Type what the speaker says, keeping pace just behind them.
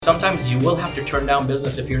Sometimes you will have to turn down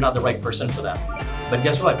business if you're not the right person for them. But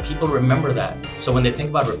guess what? People remember that. So when they think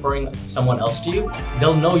about referring someone else to you,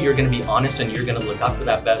 they'll know you're going to be honest and you're going to look out for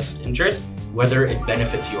that best interest, whether it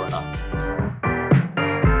benefits you or not.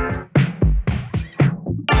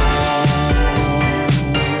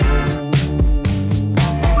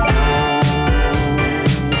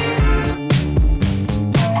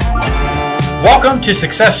 Welcome to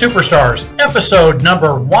Success Superstars, episode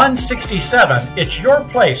number 167. It's your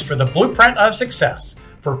place for the blueprint of success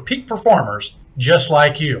for peak performers just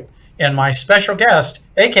like you. And my special guest,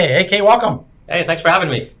 AK. AK, welcome. Hey, thanks for having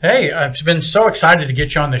me. Hey, I've been so excited to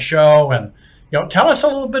get you on the show. And tell us a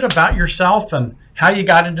little bit about yourself and how you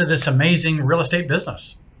got into this amazing real estate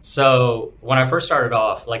business. So when I first started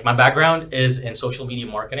off, my background is in social media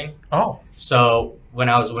marketing. Oh. So when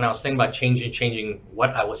I was thinking about changing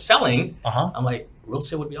what I was selling, I'm like, real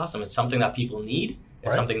estate would be awesome. It's something that people need.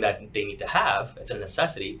 It's something that they need to have. It's a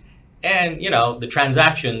necessity. And, the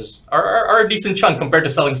transactions are a decent chunk compared to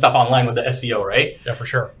selling stuff online with the SEO, right? Yeah, for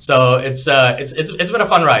sure. So it's been a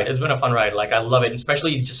fun ride. It's been a fun ride. I love it,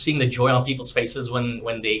 especially just seeing the joy on people's faces when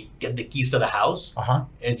they get the keys to the house.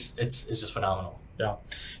 It's just phenomenal. Yeah.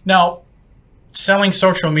 Now, selling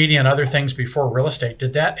social media and other things before real estate,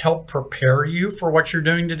 did that help prepare you for what you're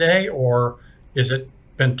doing today, or is it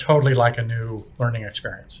been totally like a new learning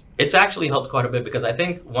experience? It's actually helped quite a bit because I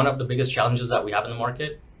think one of the biggest challenges that we have in the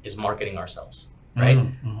market is marketing ourselves, right?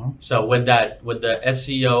 Mm-hmm. So with the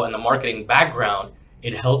SEO and the marketing background,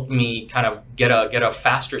 it helped me kind of get a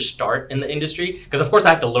faster start in the industry because of course I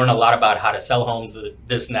had to learn a lot about how to sell homes,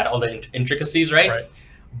 this and that, all the intricacies, right?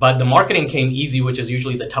 But the marketing came easy, which is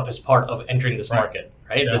usually the toughest part of entering this market,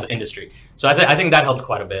 right? Yeah. This industry. So I think that helped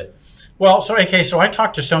quite a bit. Well, so I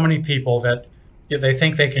talk to so many people that they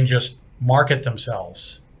think they can just market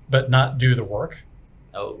themselves, but not do the work.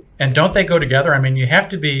 Oh. And don't they go together? I mean, you have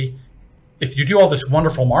to be, if you do all this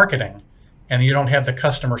wonderful marketing and you don't have the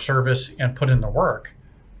customer service and put in the work,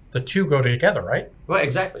 the two go together, right? Well,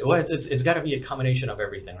 exactly. Well, it's got to be a combination of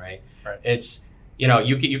everything, right? Right. It's, you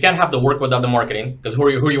can't have the work without the marketing because who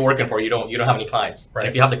are you working for? You don't have any clients. Right. And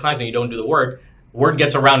if you have the clients and you don't do the work, word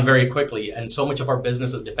gets around very quickly. And so much of our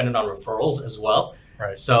business is dependent on referrals as well.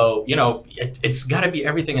 Right. So, it's got to be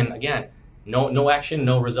everything. And again, no action,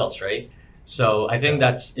 no results, right? So I think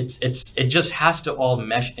it just has to all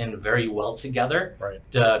mesh in very well together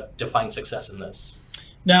to find success in this.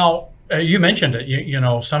 Now, you mentioned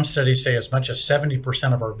it. Some studies say as much as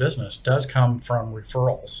 70% of our business does come from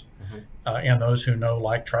referrals. And those who know,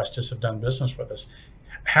 like, trust us, have done business with us.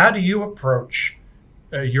 How do you approach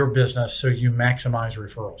your business so you maximize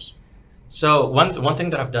referrals? So one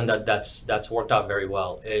thing that I've done that's worked out very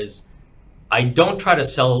well is I don't try to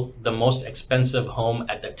sell the most expensive home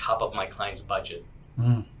at the top of my client's budget.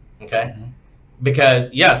 Okay? Mm-hmm.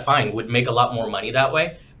 Because fine, would make a lot more money that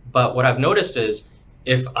way. But what I've noticed is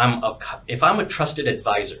if I'm a trusted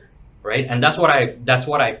advisor, right? And that's what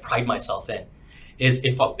I pride myself in. Is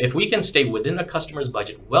if we can stay within the customer's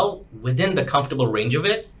budget, well within the comfortable range of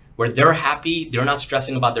it, where they're happy, they're not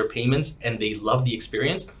stressing about their payments, and they love the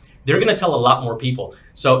experience, they're going to tell a lot more people.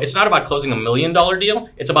 So it's not about closing $1 million deal,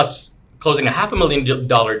 it's about closing a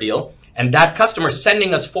 $500,000 deal, and that customer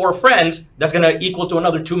sending us 4 friends, that's going to equal to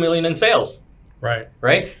another $2 million in sales.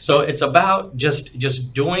 Right? So it's about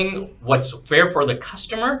just doing what's fair for the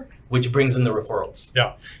customer, which brings in the referrals.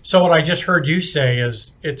 Yeah. So what I just heard you say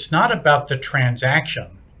is it's not about the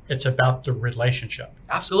transaction, it's about the relationship.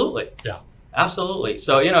 Absolutely. Yeah. Absolutely.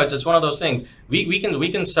 So, it's just one of those things. We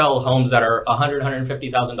can sell homes that are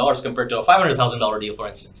 $150,000 compared to a $500,000 deal, for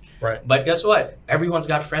instance. Right. But guess what? Everyone's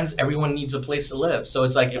got friends. Everyone needs a place to live. So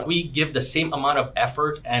it's like if we give the same amount of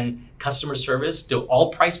effort and customer service to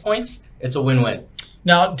all price points, it's a win-win.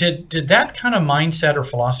 Now, did that kind of mindset or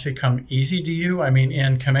philosophy come easy to you? I mean,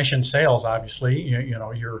 in commission sales, obviously, you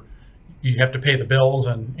have to pay the bills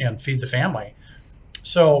and feed the family.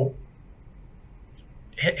 So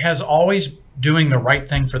has always doing the right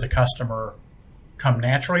thing for the customer come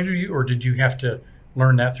naturally to you, or did you have to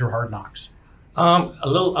learn that through hard knocks? A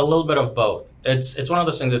little bit of both. It's one of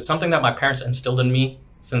those things. It's something that my parents instilled in me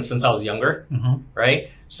since I was younger, right?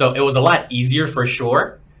 So it was a lot easier for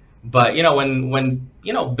sure. But when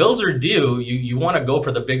bills are due, you want to go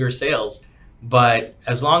for the bigger sales. But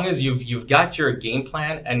as long as you've got your game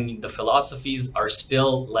plan and the philosophies are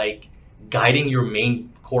still guiding your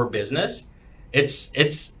main core business, it's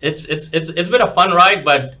been a fun ride,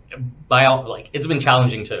 but it's been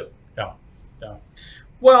challenging too. Yeah.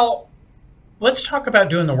 Well, let's talk about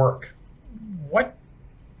doing the work.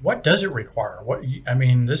 What does it require?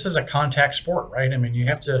 This is a contact sport, right? I mean, you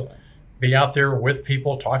have to be out there with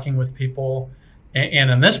people, talking with people.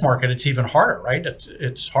 And in this market, it's even harder, right?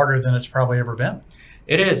 It's harder than it's probably ever been.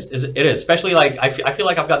 It is. It is. Especially like I feel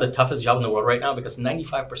like I've got the toughest job in the world right now because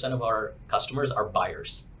 95% of our customers are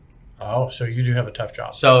buyers. Oh, so you do have a tough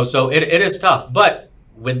job. So it is tough. But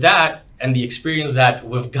with that and the experience that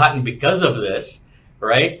we've gotten because of this,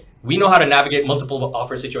 right? We know how to navigate multiple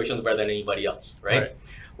offer situations better than anybody else, right?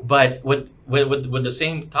 But with the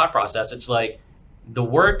same thought process, it's like the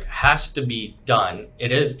work has to be done.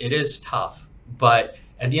 It is tough. But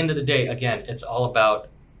at the end of the day, again, it's all about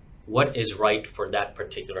what is right for that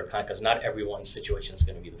particular client, because not everyone's situation is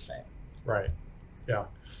going to be the same. Right. Yeah.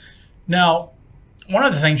 Now, one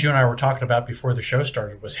of the things you and I were talking about before the show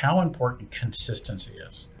started was how important consistency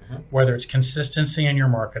is. Mm-hmm. Whether it's consistency in your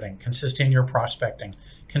marketing, consistency in your prospecting,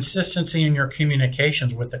 consistency in your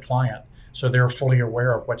communications with the client so they're fully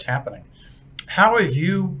aware of what's happening. How have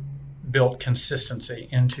you built consistency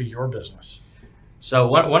into your business? So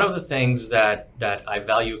one of the things that I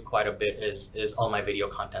value quite a bit is all my video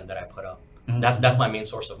content that I put up. Mm-hmm. That's my main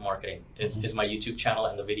source of marketing is my YouTube channel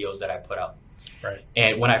and the videos that I put up. Right.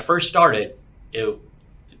 And when I first started,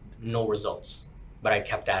 no results, but I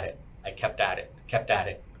kept at it.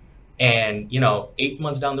 And 8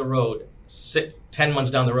 months down the road, 10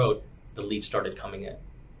 months down the road, the leads started coming in.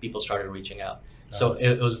 People started reaching out. So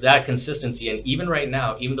it was that consistency, and even right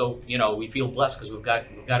now, even though we feel blessed because we've got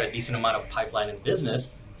a decent amount of pipeline in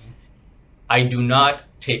business, I do not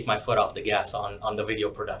take my foot off the gas on the video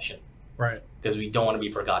production, right? Because we don't want to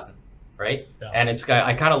be forgotten, right? Yeah. And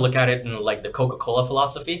I kind of look at it in like the Coca-Cola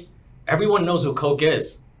philosophy. Everyone knows who Coke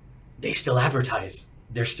is. They still advertise.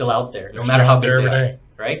 They're still out there, no matter how big they are,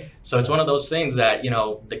 right? So it's one of those things that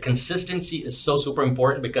the consistency is so super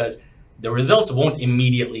important because the results won't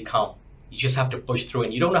immediately come. You just have to push through,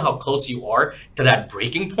 and you don't know how close you are to that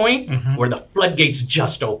breaking point mm-hmm. where the floodgates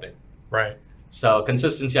just open. Right. So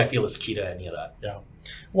consistency, I feel, is key to any of that. Yeah.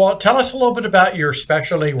 Well, tell us a little bit about your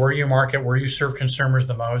specialty, where you market, where you serve consumers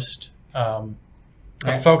the most.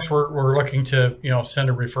 If folks were looking to send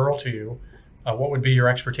a referral to you, what would be your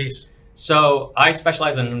expertise? So I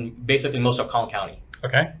specialize in basically most of Collin County.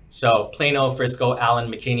 Okay. So Plano, Frisco, Allen,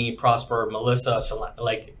 McKinney, Prosper, Melissa,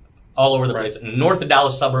 like all over the place. North of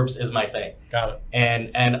Dallas suburbs is my thing. Got it.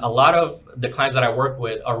 And a lot of the clients that I work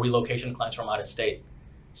with are relocation clients from out of state.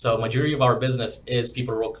 So majority of our business is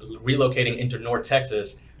people relocating into North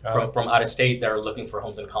Texas from out of state that are looking for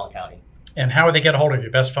homes in Collin County. And how would they get a hold of you?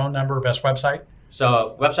 Best phone number, best website?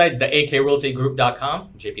 So website, theakrealtygroup.com,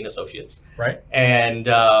 JP and Associates. Right. And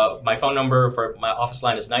my phone number for my office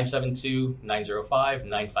line is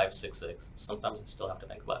 972-905-9566. Sometimes I still have to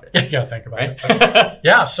think about it. You got to think about it.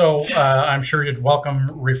 Yeah, so I'm sure you'd welcome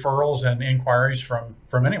referrals and inquiries from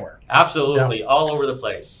anywhere. Absolutely, all over the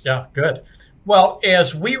place. Yeah, good. Well,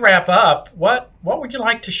 as we wrap up, what would you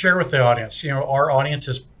like to share with the audience? Our audience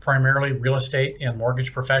is primarily real estate and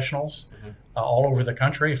mortgage professionals. Mm-hmm. All over the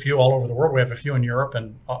country, a few all over the world. We have a few in Europe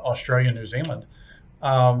and Australia and New Zealand.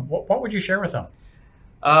 What would you share with them?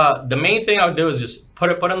 The main thing I would do is just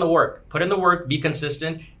put in the work. Put in the work, be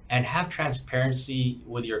consistent, and have transparency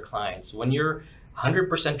with your clients. When you're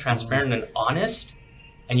 100% transparent mm-hmm. and honest,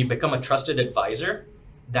 and you become a trusted advisor,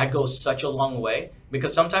 that goes such a long way.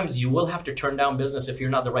 Because sometimes you will have to turn down business if you're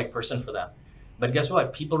not the right person for them. But guess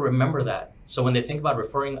what? People remember that. So when they think about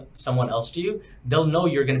referring someone else to you, they'll know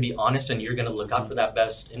you're going to be honest and you're going to look out for that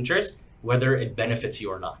best interest, whether it benefits you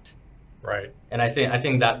or not. Right. And I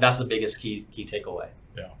think that's the biggest key takeaway.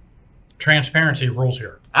 Yeah. Transparency rules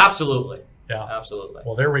here. Absolutely. Yeah. Absolutely.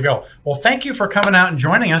 Well, there we go. Well, thank you for coming out and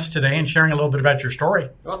joining us today and sharing a little bit about your story.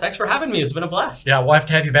 Well, thanks for having me. It's been a blast. Yeah, we'll have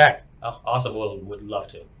to have you back. Oh, awesome. Would love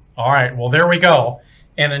to. All right. Well, there we go.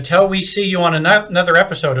 And until we see you on another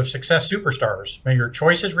episode of Success Superstars, may your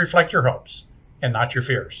choices reflect your hopes and not your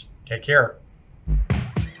fears. Take care.